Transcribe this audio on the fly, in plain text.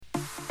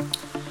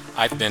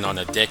I've been on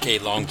a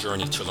decade-long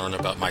journey to learn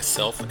about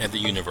myself and the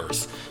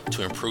universe,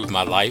 to improve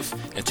my life,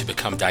 and to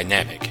become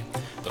dynamic.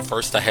 But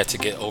first, I had to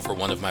get over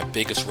one of my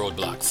biggest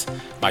roadblocks,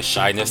 my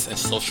shyness and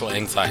social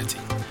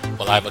anxiety.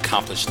 Well, I've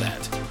accomplished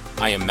that.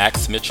 I am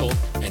Max Mitchell,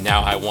 and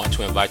now I want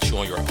to invite you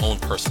on your own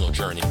personal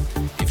journey.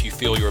 If you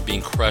feel you're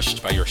being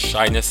crushed by your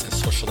shyness and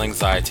social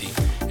anxiety,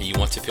 and you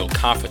want to feel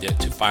confident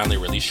to finally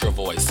release your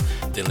voice,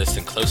 then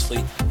listen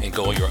closely and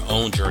go on your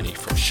own journey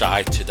from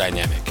shy to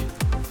dynamic.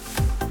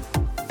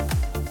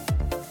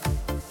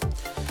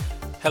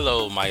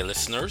 Hello, my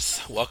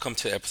listeners. Welcome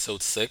to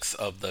episode 6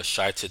 of the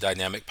Shy to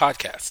Dynamic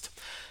podcast.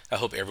 I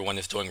hope everyone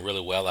is doing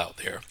really well out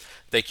there.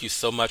 Thank you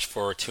so much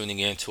for tuning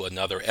in to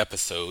another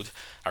episode.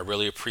 I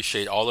really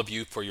appreciate all of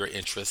you for your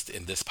interest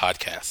in this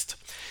podcast.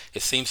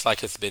 It seems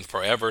like it's been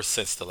forever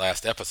since the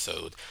last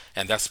episode,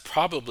 and that's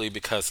probably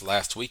because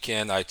last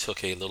weekend I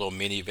took a little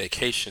mini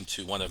vacation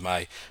to one of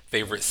my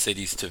favorite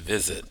cities to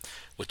visit,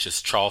 which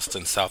is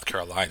Charleston, South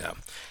Carolina.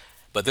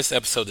 But this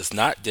episode is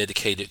not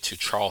dedicated to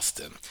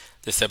Charleston.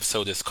 This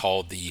episode is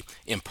called the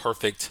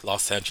Imperfect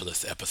Los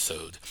Angeles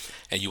episode,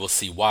 and you will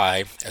see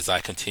why as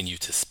I continue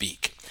to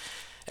speak.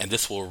 And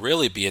this will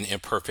really be an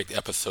imperfect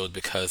episode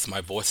because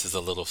my voice is a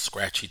little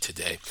scratchy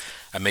today.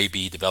 I may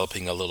be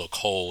developing a little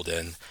cold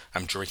and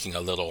I'm drinking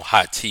a little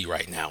hot tea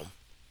right now.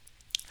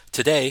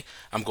 Today,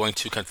 I'm going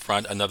to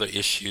confront another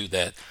issue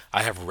that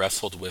I have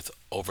wrestled with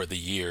over the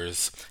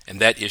years, and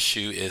that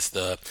issue is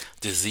the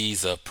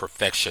disease of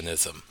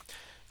perfectionism.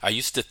 I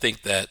used to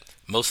think that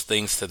most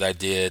things that I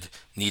did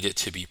needed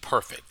to be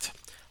perfect,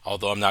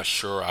 although I'm not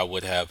sure I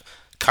would have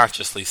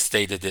consciously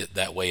stated it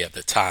that way at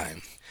the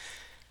time.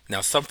 Now,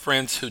 some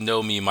friends who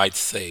know me might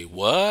say,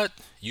 "What?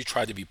 You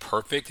try to be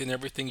perfect in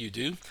everything you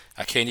do?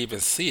 I can't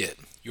even see it.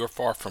 You're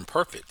far from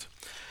perfect."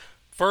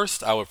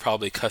 First, I would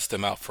probably cuss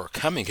them out for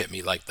coming at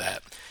me like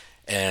that.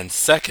 And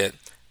second,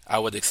 I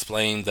would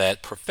explain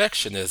that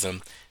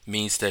perfectionism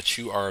means that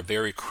you are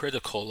very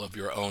critical of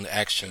your own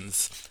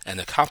actions and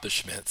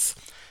accomplishments,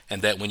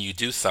 and that when you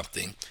do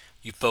something,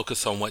 you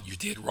focus on what you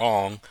did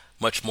wrong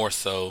much more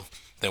so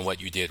than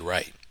what you did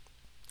right.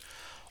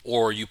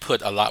 Or you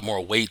put a lot more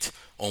weight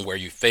on where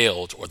you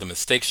failed or the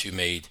mistakes you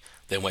made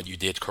than what you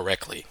did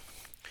correctly.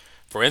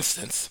 For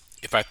instance,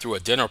 if I threw a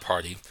dinner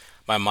party,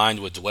 my mind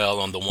would dwell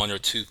on the one or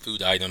two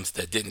food items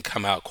that didn't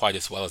come out quite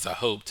as well as I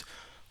hoped,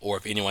 or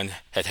if anyone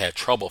had had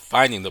trouble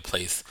finding the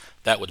place,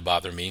 that would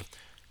bother me,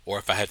 or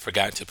if I had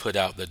forgotten to put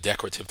out the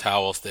decorative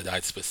towels that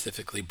I'd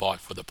specifically bought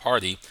for the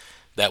party,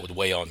 that would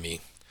weigh on me.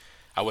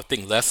 I would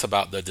think less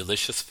about the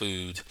delicious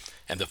food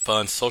and the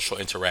fun social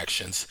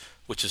interactions,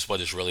 which is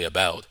what it's really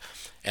about,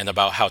 and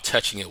about how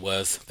touching it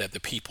was that the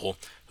people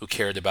who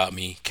cared about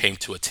me came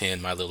to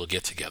attend my little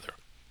get-together.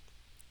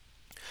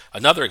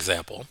 Another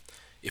example,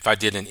 if I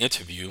did an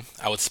interview,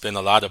 I would spend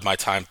a lot of my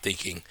time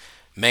thinking,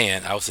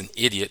 man, I was an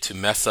idiot to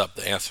mess up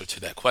the answer to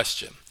that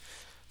question.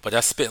 But I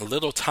spent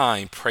little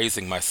time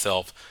praising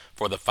myself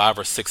for the 5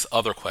 or 6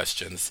 other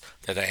questions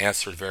that I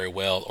answered very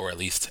well or at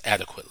least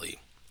adequately.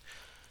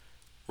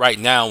 Right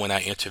now, when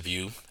I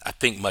interview, I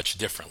think much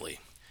differently,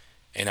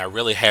 and I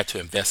really had to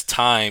invest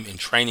time in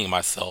training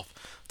myself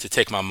to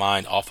take my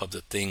mind off of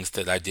the things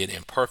that I did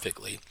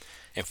imperfectly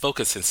and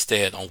focus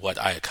instead on what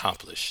I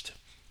accomplished.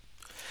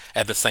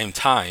 At the same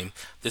time,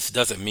 this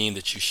doesn't mean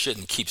that you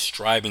shouldn't keep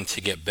striving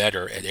to get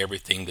better at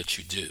everything that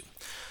you do.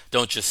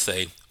 Don't just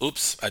say,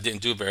 "Oops, I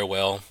didn't do very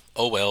well.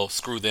 Oh well,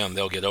 screw them,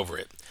 they'll get over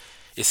it."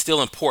 It's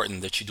still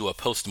important that you do a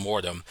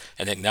post-mortem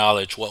and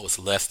acknowledge what was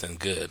less than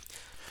good.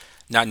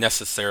 Not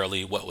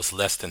necessarily what was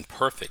less than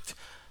perfect,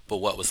 but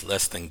what was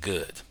less than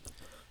good.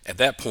 At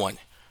that point,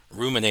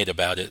 ruminate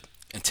about it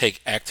and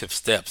take active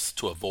steps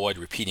to avoid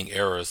repeating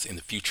errors in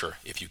the future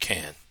if you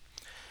can.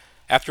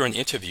 After an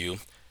interview,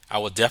 I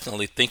will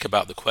definitely think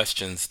about the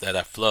questions that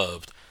I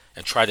flubbed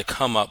and try to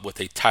come up with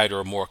a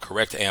tighter, more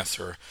correct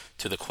answer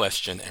to the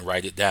question and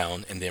write it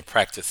down and then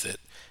practice it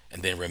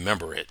and then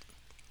remember it.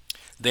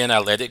 Then I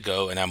let it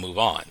go and I move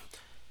on.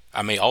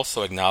 I may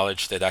also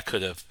acknowledge that I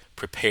could have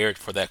prepared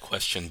for that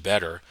question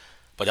better,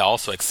 but I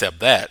also accept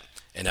that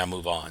and I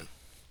move on.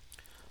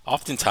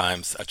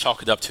 Oftentimes, I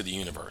chalk it up to the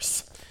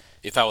universe.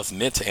 If I was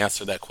meant to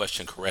answer that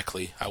question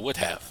correctly, I would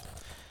have.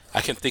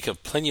 I can think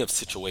of plenty of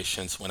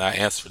situations when I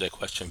answered that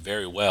question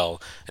very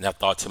well and I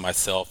thought to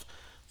myself,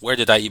 where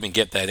did I even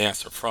get that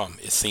answer from?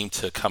 It seemed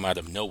to come out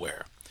of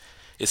nowhere.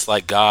 It's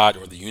like God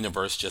or the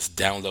universe just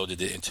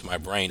downloaded it into my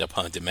brain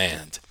upon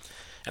demand.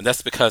 And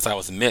that's because I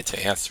was meant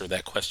to answer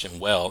that question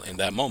well in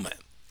that moment.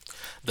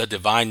 The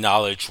divine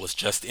knowledge was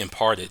just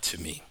imparted to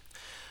me.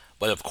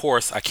 But of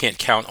course, I can't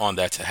count on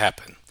that to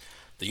happen.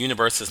 The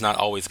universe is not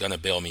always going to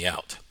bail me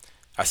out.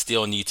 I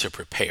still need to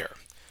prepare.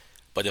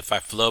 But if I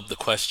flub the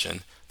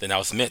question, then I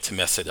was meant to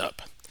mess it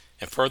up.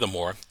 And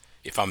furthermore,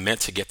 if I'm meant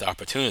to get the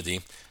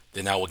opportunity,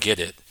 then I will get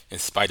it in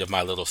spite of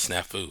my little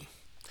snafu.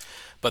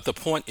 But the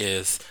point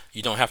is,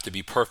 you don't have to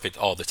be perfect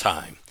all the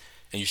time,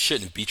 and you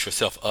shouldn't beat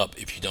yourself up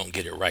if you don't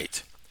get it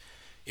right.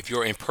 If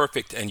you're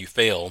imperfect and you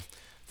fail,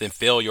 then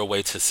fail your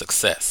way to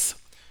success.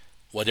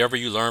 Whatever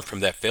you learn from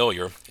that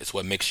failure is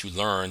what makes you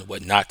learn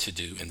what not to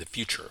do in the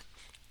future.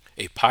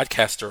 A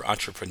podcaster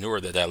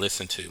entrepreneur that I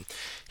listen to,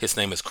 his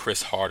name is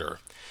Chris Harder.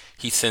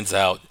 He sends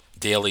out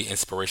daily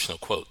inspirational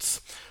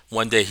quotes.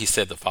 One day he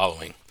said the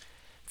following: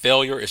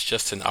 Failure is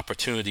just an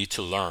opportunity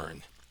to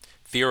learn.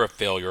 Fear of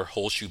failure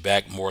holds you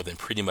back more than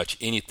pretty much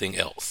anything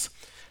else.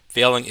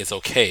 Failing is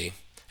okay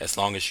as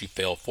long as you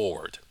fail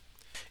forward.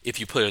 If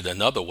you put it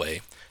another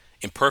way,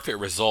 imperfect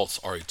results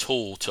are a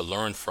tool to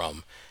learn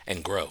from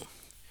and grow.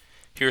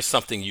 Here's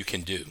something you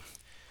can do: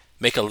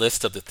 make a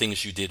list of the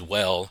things you did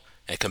well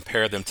and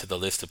compare them to the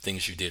list of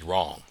things you did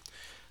wrong.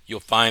 You'll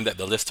find that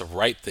the list of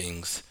right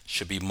things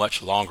should be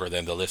much longer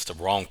than the list of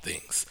wrong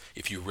things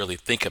if you really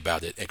think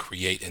about it and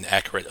create an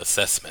accurate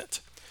assessment.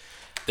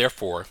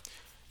 Therefore,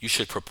 you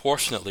should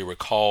proportionately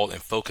recall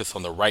and focus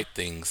on the right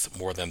things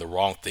more than the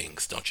wrong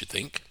things, don't you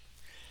think?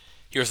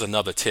 Here's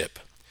another tip.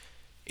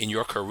 In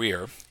your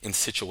career, in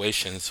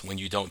situations when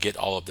you don't get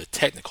all of the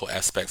technical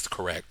aspects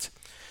correct,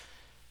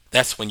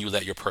 that's when you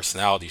let your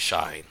personality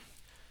shine.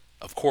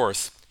 Of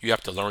course, you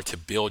have to learn to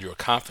build your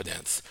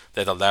confidence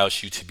that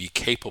allows you to be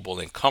capable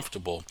and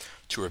comfortable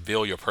to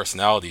reveal your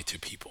personality to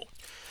people.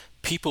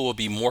 People will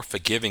be more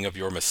forgiving of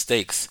your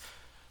mistakes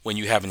when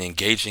you have an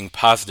engaging,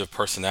 positive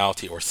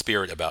personality or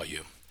spirit about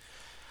you.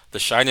 The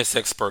shyness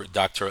expert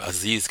Dr.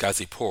 Aziz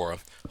Ghazipour,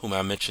 whom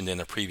I mentioned in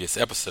a previous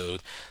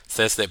episode,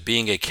 says that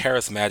being a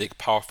charismatic,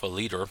 powerful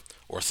leader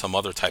or some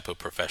other type of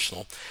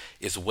professional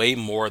is way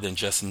more than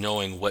just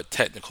knowing what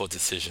technical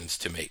decisions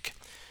to make.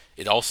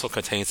 It also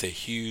contains a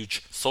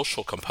huge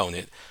social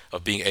component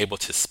of being able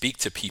to speak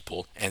to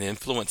people and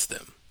influence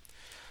them.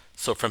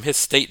 So, from his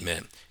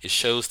statement, it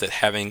shows that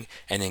having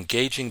an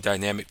engaging,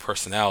 dynamic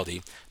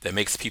personality that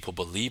makes people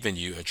believe in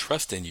you and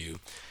trust in you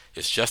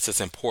is just as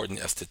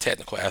important as the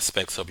technical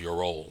aspects of your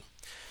role.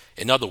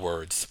 In other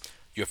words,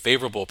 your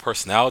favorable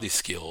personality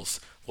skills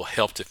will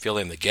help to fill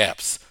in the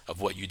gaps of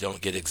what you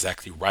don't get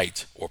exactly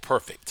right or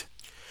perfect.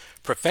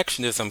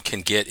 Perfectionism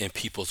can get in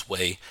people's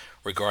way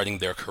regarding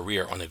their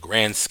career on a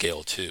grand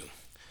scale, too.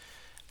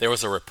 There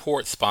was a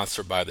report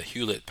sponsored by the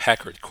Hewlett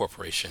Packard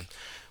Corporation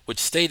which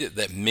stated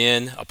that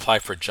men apply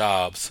for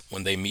jobs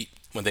when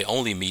they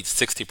only meet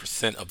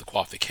 60% of the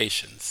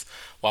qualifications,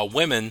 while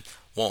women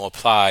won't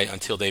apply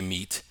until they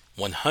meet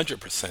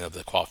 100% of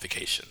the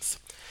qualifications.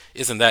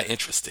 Isn't that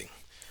interesting?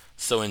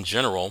 So in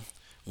general,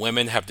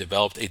 women have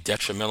developed a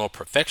detrimental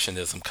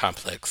perfectionism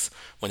complex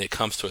when it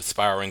comes to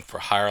aspiring for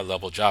higher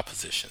level job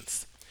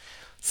positions.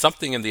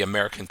 Something in the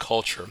American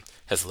culture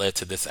has led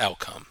to this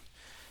outcome.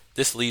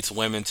 This leads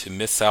women to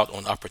miss out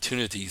on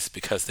opportunities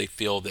because they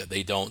feel that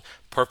they don't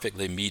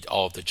perfectly meet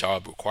all of the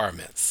job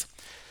requirements.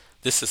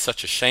 This is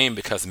such a shame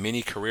because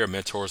many career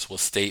mentors will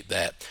state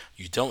that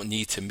you don't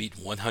need to meet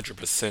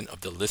 100%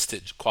 of the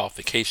listed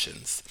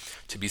qualifications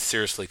to be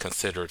seriously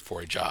considered for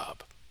a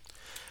job.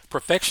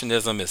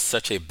 Perfectionism is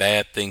such a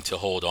bad thing to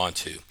hold on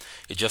to.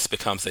 It just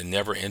becomes a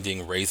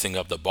never-ending raising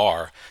of the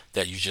bar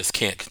that you just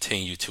can't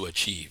continue to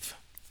achieve.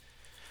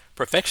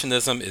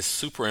 Perfectionism is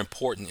super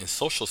important in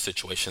social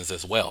situations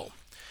as well.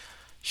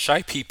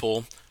 Shy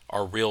people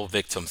are real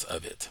victims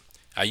of it.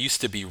 I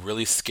used to be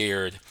really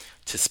scared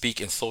to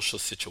speak in social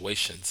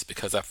situations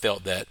because I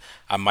felt that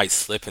I might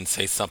slip and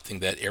say something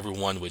that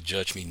everyone would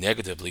judge me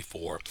negatively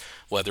for,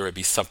 whether it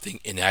be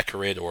something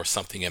inaccurate or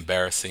something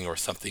embarrassing or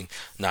something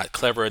not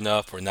clever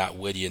enough or not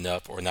witty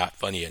enough or not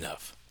funny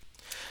enough.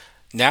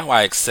 Now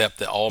I accept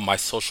that all my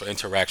social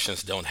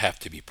interactions don't have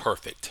to be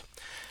perfect.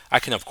 I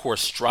can, of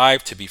course,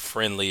 strive to be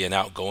friendly and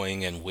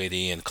outgoing and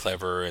witty and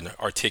clever and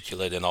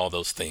articulate and all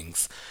those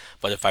things,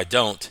 but if I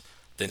don't,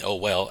 then oh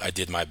well, I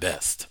did my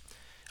best.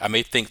 I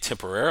may think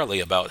temporarily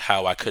about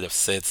how I could have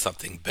said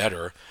something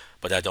better,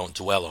 but I don't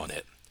dwell on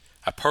it.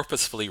 I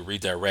purposefully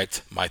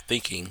redirect my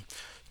thinking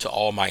to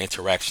all my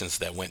interactions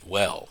that went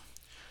well.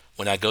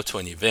 When I go to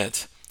an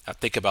event, I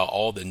think about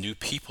all the new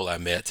people I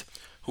met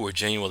who were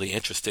genuinely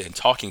interested in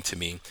talking to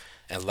me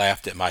and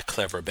laughed at my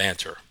clever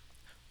banter.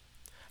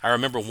 I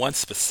remember one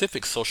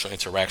specific social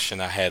interaction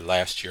I had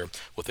last year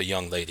with a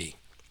young lady.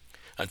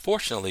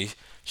 Unfortunately,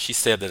 she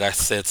said that I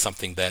said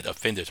something that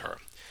offended her.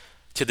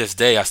 To this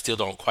day, I still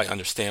don't quite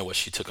understand what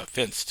she took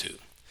offense to.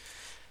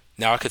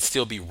 Now, I could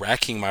still be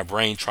racking my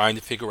brain trying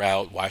to figure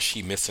out why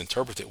she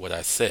misinterpreted what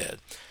I said,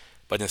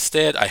 but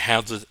instead I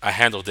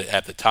handled it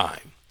at the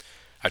time.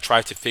 I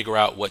tried to figure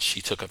out what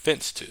she took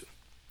offense to.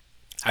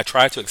 I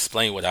tried to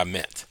explain what I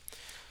meant.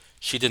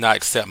 She did not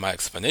accept my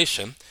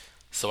explanation,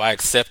 so I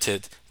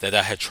accepted that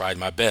I had tried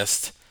my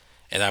best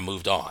and I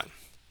moved on.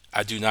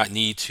 I do not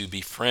need to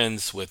be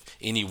friends with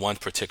any one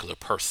particular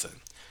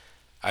person.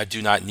 I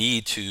do not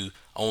need to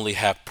only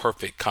have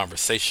perfect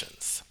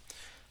conversations.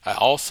 I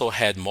also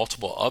had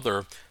multiple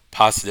other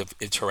positive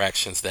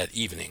interactions that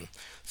evening,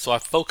 so I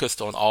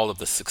focused on all of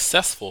the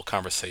successful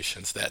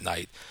conversations that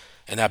night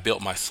and I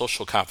built my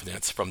social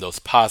confidence from those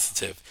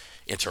positive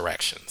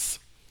interactions.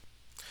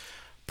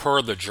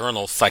 Per the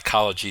journal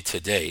Psychology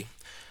Today,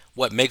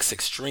 what makes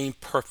extreme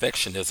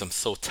perfectionism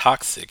so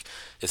toxic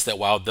is that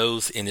while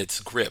those in its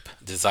grip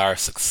desire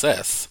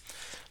success,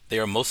 they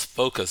are most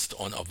focused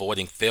on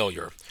avoiding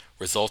failure,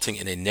 resulting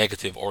in a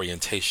negative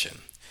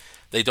orientation.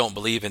 They don't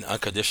believe in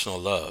unconditional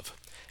love,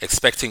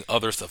 expecting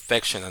others'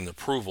 affection and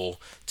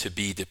approval to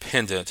be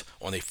dependent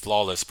on a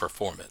flawless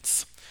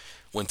performance.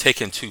 When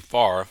taken too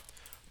far,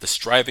 the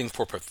striving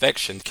for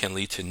perfection can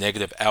lead to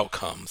negative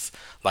outcomes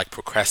like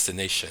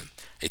procrastination,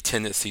 a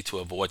tendency to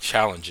avoid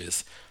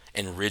challenges,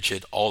 and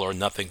rigid all or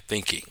nothing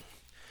thinking.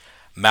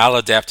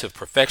 Maladaptive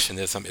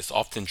perfectionism is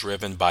often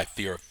driven by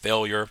fear of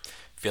failure,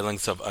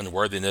 feelings of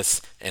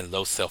unworthiness, and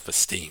low self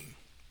esteem.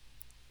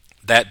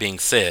 That being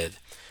said,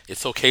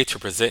 it's okay to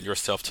present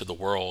yourself to the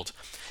world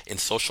in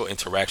social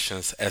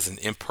interactions as an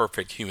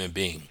imperfect human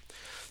being,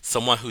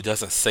 someone who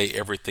doesn't say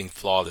everything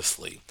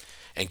flawlessly.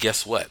 And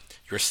guess what?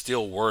 You're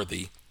still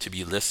worthy to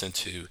be listened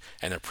to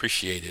and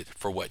appreciated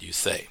for what you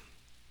say.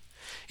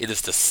 It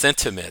is the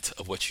sentiment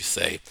of what you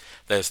say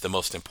that is the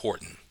most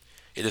important.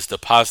 It is the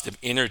positive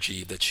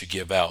energy that you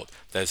give out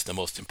that is the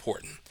most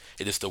important.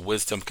 It is the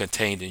wisdom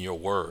contained in your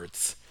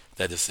words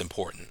that is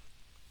important.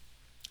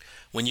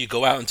 When you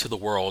go out into the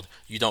world,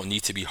 you don't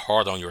need to be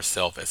hard on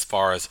yourself as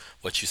far as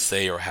what you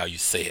say or how you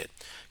say it.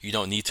 You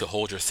don't need to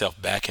hold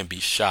yourself back and be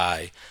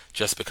shy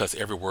just because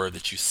every word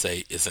that you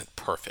say isn't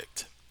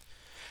perfect.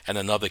 And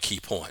another key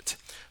point,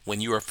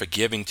 when you are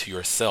forgiving to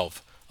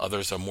yourself,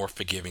 others are more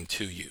forgiving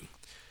to you.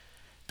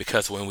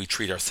 Because when we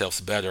treat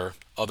ourselves better,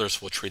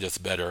 others will treat us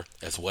better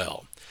as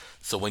well.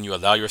 So when you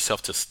allow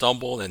yourself to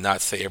stumble and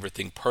not say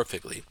everything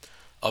perfectly,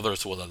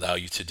 others will allow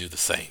you to do the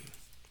same.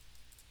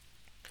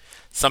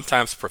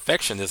 Sometimes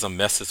perfectionism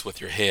messes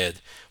with your head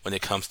when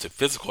it comes to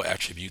physical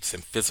attributes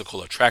and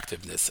physical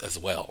attractiveness as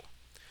well.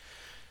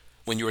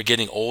 When you are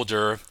getting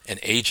older and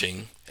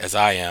aging, as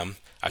I am,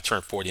 I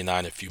turned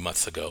 49 a few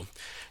months ago,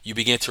 you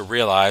begin to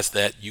realize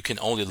that you can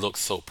only look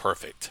so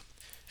perfect.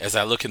 As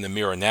I look in the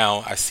mirror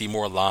now, I see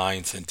more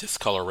lines and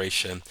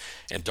discoloration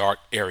and dark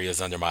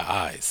areas under my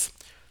eyes.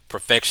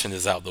 Perfection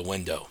is out the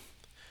window.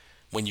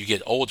 When you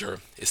get older,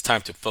 it's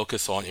time to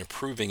focus on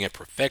improving and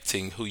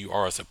perfecting who you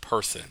are as a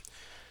person.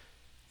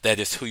 That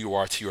is who you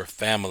are to your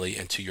family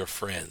and to your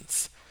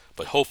friends.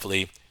 But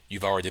hopefully,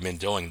 you've already been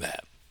doing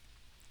that.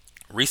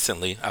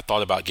 Recently, I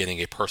thought about getting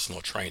a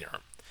personal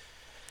trainer.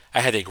 I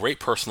had a great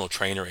personal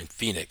trainer in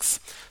Phoenix,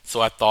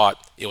 so I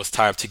thought it was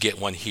time to get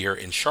one here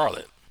in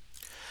Charlotte.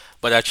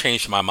 But I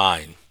changed my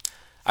mind.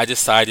 I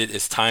decided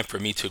it's time for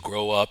me to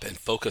grow up and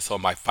focus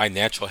on my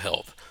financial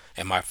health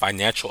and my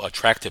financial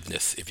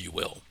attractiveness, if you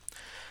will.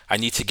 I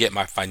need to get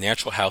my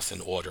financial house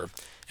in order,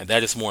 and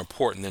that is more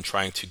important than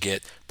trying to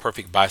get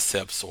perfect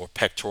biceps or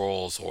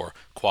pectorals or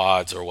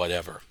quads or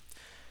whatever.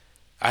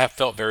 I have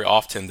felt very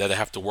often that I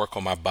have to work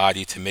on my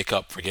body to make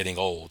up for getting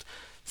old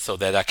so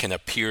that I can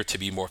appear to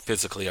be more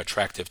physically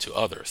attractive to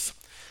others.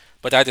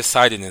 But I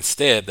decided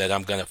instead that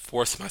I'm going to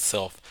force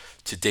myself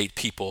to date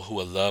people who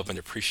will love and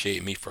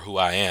appreciate me for who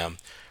I am,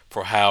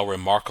 for how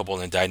remarkable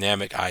and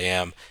dynamic I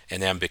am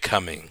and am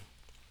becoming.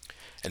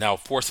 And I'll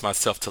force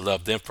myself to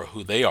love them for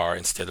who they are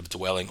instead of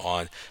dwelling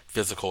on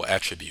physical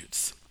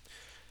attributes.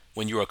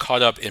 When you are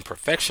caught up in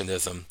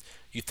perfectionism,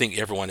 you think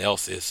everyone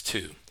else is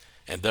too,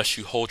 and thus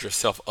you hold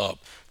yourself up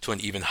to an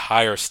even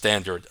higher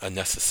standard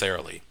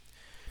unnecessarily.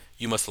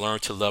 You must learn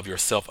to love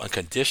yourself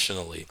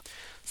unconditionally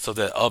so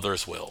that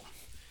others will.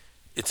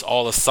 It's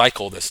all a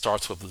cycle that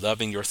starts with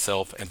loving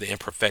yourself and the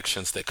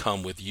imperfections that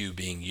come with you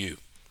being you.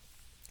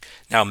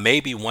 Now,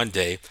 maybe one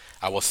day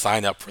I will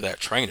sign up for that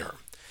trainer,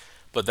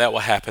 but that will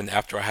happen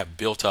after I have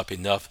built up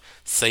enough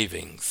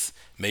savings,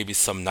 maybe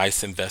some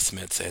nice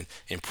investments, and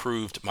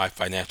improved my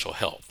financial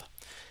health.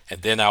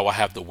 And then I will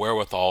have the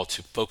wherewithal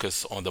to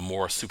focus on the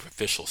more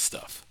superficial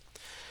stuff.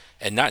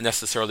 And not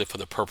necessarily for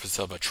the purpose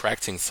of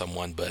attracting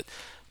someone,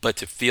 but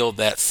to feel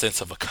that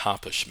sense of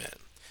accomplishment.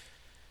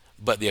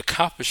 But the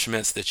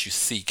accomplishments that you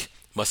seek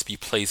must be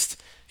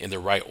placed in the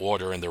right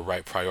order and the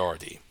right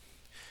priority.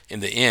 In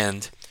the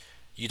end,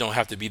 you don't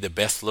have to be the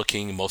best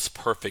looking, most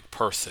perfect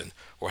person,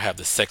 or have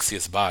the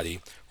sexiest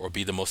body, or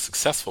be the most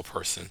successful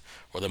person,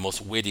 or the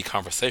most witty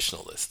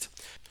conversationalist.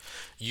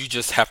 You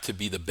just have to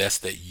be the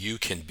best that you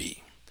can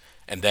be,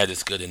 and that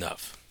is good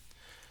enough.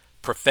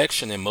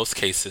 Perfection in most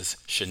cases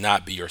should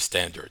not be your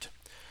standard.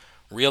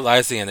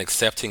 Realizing and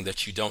accepting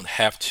that you don't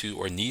have to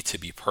or need to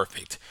be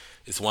perfect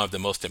is one of the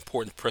most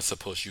important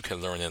principles you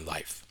can learn in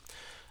life.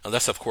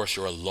 Unless, of course,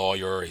 you're a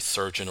lawyer, a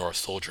surgeon, or a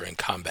soldier in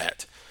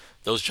combat.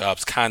 Those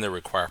jobs kind of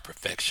require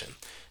perfection.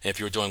 And if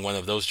you're doing one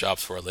of those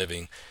jobs for a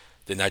living,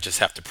 then I just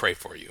have to pray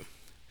for you.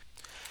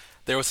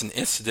 There was an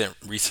incident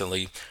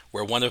recently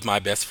where one of my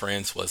best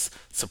friends was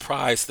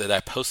surprised that I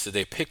posted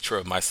a picture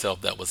of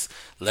myself that was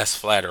less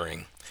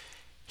flattering.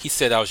 He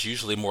said I was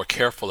usually more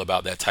careful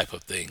about that type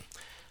of thing,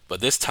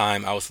 but this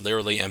time I was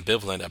literally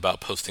ambivalent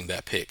about posting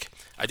that pic.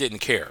 I didn't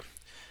care.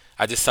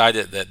 I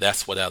decided that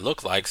that's what I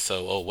look like,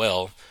 so oh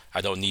well,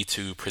 I don't need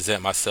to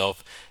present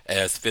myself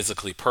as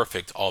physically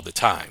perfect all the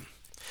time.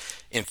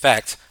 In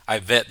fact, I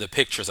vet the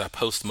pictures I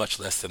post much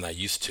less than I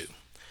used to.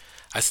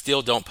 I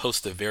still don't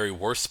post the very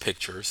worst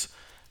pictures,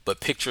 but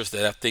pictures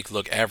that I think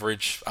look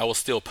average, I will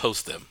still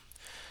post them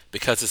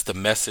because it's the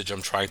message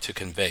I'm trying to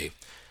convey.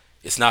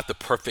 It's not the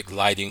perfect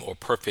lighting or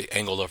perfect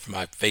angle of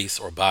my face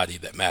or body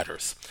that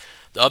matters,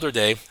 The other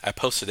day, I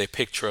posted a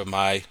picture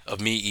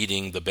of me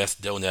eating the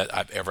best donut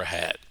I've ever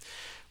had,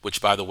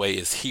 which by the way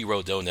is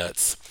Hero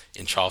Donuts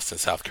in Charleston,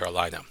 South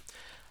Carolina.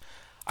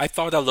 I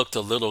thought I looked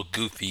a little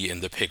goofy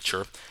in the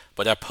picture,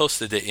 but I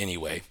posted it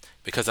anyway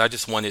because I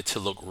just wanted it to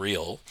look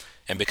real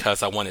and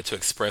because I wanted to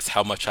express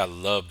how much I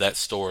love that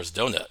store's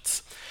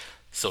donuts.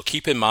 So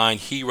keep in mind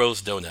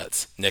Heroes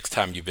Donuts next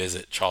time you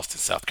visit Charleston,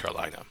 South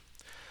Carolina.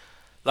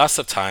 Lots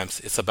of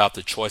times it's about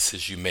the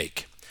choices you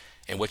make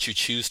and what you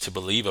choose to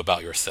believe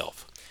about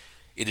yourself.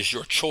 It is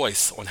your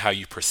choice on how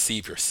you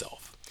perceive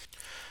yourself.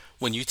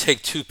 When you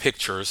take two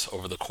pictures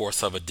over the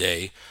course of a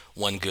day,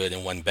 one good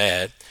and one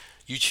bad,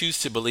 you choose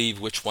to believe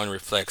which one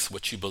reflects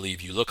what you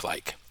believe you look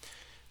like.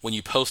 When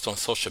you post on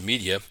social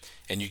media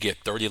and you get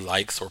 30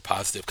 likes or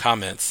positive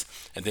comments,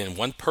 and then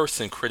one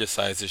person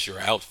criticizes your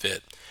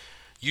outfit,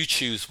 you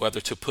choose whether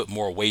to put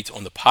more weight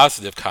on the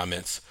positive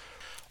comments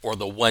or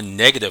the one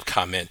negative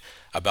comment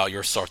about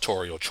your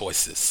sartorial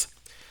choices.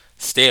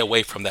 Stay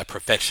away from that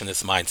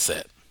perfectionist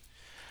mindset.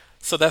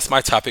 So that's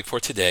my topic for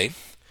today.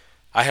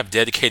 I have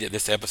dedicated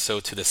this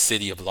episode to the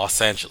city of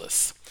Los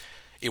Angeles.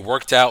 It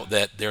worked out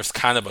that there's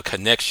kind of a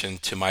connection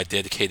to my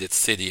dedicated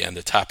city and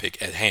the topic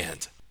at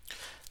hand.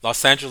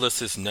 Los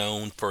Angeles is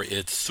known for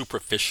its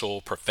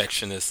superficial,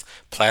 perfectionist,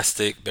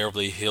 plastic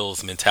Beverly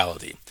Hills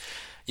mentality.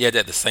 Yet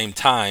at the same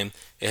time,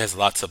 it has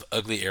lots of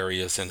ugly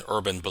areas and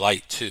urban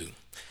blight too.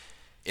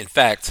 In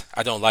fact,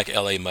 I don't like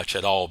LA much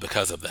at all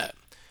because of that.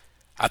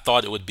 I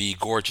thought it would be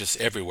gorgeous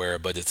everywhere,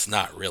 but it's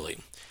not really.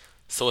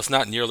 So it's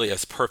not nearly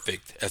as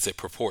perfect as it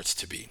purports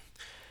to be.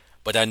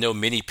 But I know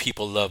many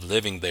people love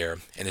living there,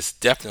 and it's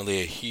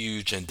definitely a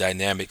huge and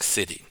dynamic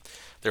city.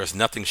 There is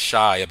nothing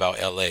shy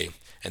about LA,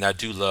 and I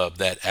do love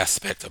that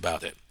aspect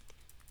about it.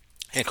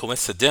 And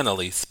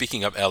coincidentally,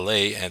 speaking of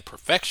LA and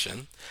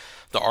perfection,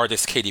 the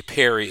artist Katy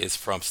Perry is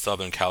from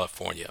Southern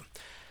California.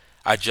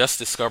 I just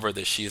discovered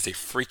that she is a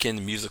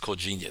freaking musical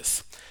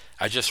genius.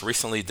 I just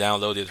recently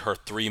downloaded her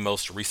 3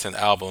 most recent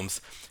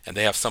albums, and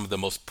they have some of the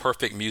most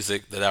perfect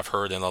music that I've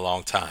heard in a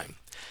long time.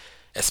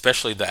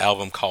 Especially the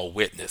album called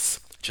Witness,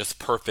 just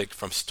perfect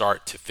from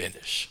start to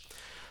finish.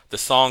 The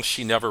songs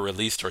she never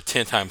released are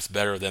 10 times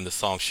better than the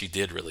songs she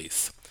did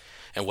release.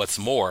 And what's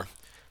more,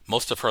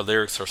 most of her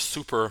lyrics are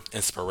super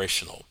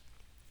inspirational.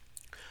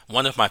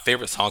 One of my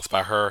favorite songs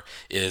by her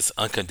is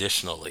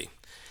Unconditionally.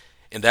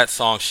 In that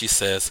song, she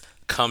says,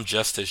 "Come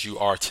just as you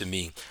are to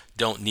me.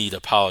 Don't need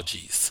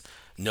apologies.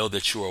 Know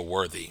that you are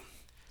worthy."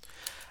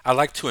 I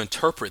like to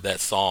interpret that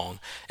song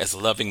as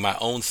loving my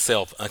own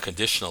self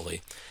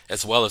unconditionally,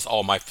 as well as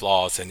all my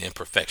flaws and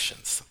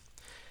imperfections.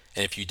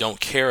 And if you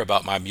don't care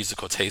about my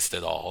musical taste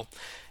at all,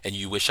 and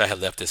you wish I had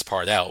left this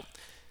part out,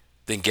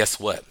 then guess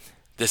what?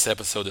 This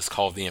episode is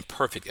called the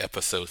Imperfect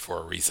episode for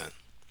a reason.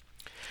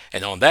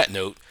 And on that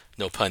note,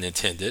 no pun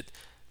intended,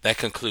 that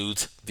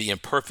concludes the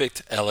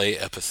Imperfect LA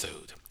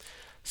episode.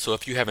 So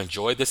if you have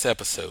enjoyed this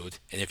episode,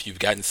 and if you've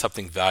gotten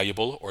something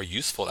valuable or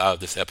useful out of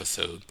this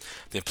episode,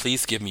 then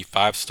please give me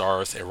 5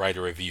 stars and write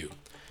a review.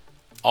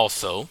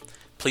 Also,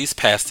 please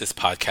pass this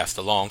podcast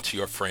along to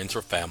your friends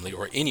or family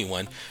or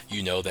anyone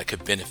you know that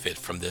could benefit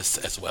from this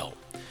as well.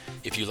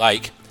 If you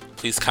like,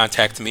 please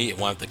contact me at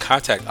one of the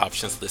contact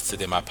options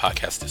listed in my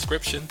podcast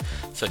description,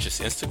 such as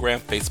Instagram,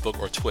 Facebook,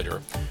 or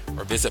Twitter,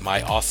 or visit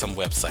my awesome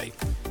website,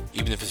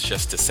 even if it's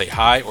just to say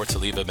hi or to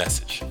leave a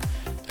message.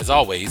 As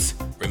always,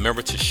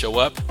 remember to show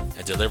up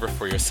and deliver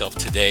for yourself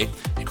today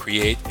and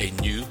create a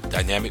new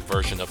dynamic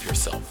version of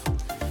yourself.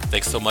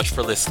 Thanks so much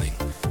for listening.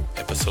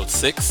 Episode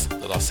 6,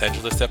 the Los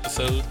Angeles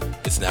episode,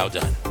 is now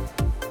done.